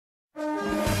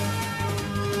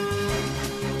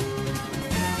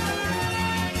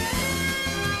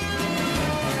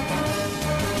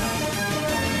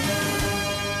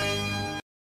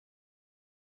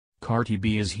Cardi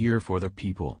B is here for the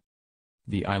people.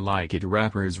 The I Like It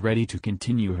rapper is ready to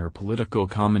continue her political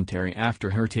commentary after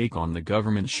her take on the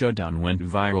government shutdown went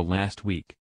viral last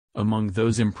week. Among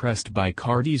those impressed by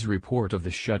Cardi's report of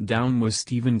the shutdown was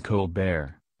Stephen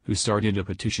Colbert, who started a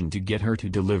petition to get her to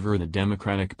deliver the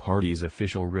Democratic Party's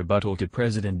official rebuttal to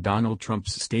President Donald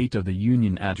Trump's State of the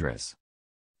Union address.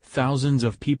 Thousands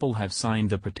of people have signed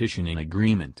the petition in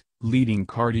agreement, leading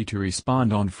Cardi to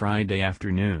respond on Friday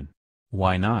afternoon.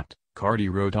 "Why not?" Cardi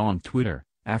wrote on Twitter,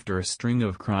 after a string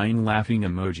of crying laughing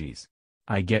emojis.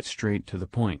 "I get straight to the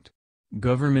point.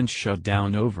 Government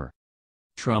shutdown over."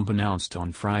 Trump announced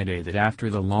on Friday that after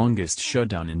the longest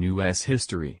shutdown in U.S.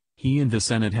 history, he and the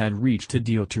Senate had reached a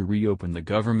deal to reopen the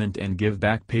government and give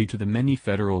back pay to the many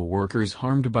federal workers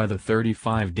harmed by the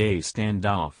 35-day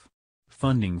standoff.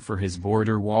 Funding for his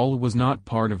border wall was not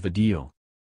part of the deal.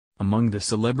 Among the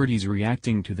celebrities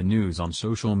reacting to the news on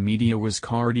social media was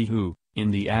Cardi, who, in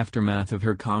the aftermath of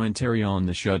her commentary on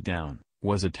the shutdown,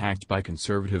 was attacked by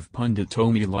conservative pundit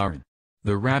Tomi Lahren.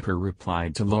 The rapper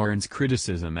replied to Lahren's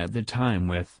criticism at the time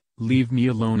with, "Leave me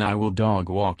alone, I will dog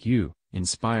walk you,"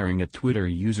 inspiring a Twitter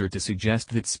user to suggest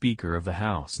that Speaker of the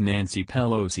House Nancy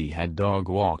Pelosi had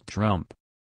dog-walked Trump.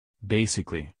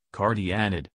 "Basically," Cardi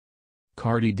added.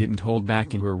 Cardi didn't hold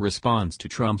back in her response to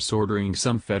Trump's ordering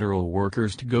some federal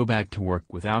workers to go back to work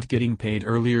without getting paid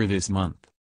earlier this month.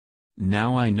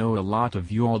 "Now I know a lot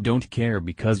of you all don't care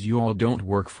because you all don't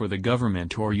work for the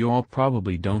government or you all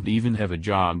probably don't even have a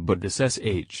job, but this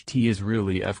SHT is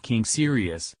really f***ing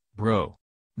serious, bro.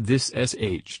 This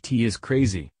SHT is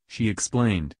crazy," she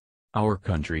explained. "Our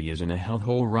country is in a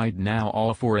hellhole right now,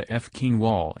 all for a f***ing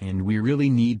wall, and we really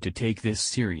need to take this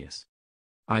serious.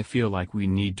 I feel like we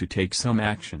need to take some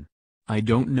action. I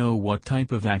don't know what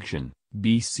type of action,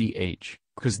 BCH,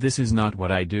 cause this is not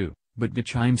what I do, but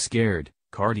bitch I'm scared,"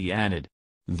 Cardi added.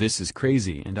 "This is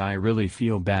crazy and I really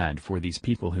feel bad for these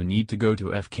people who need to go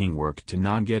to f***ing work to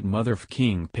not get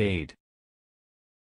motherf***ing paid."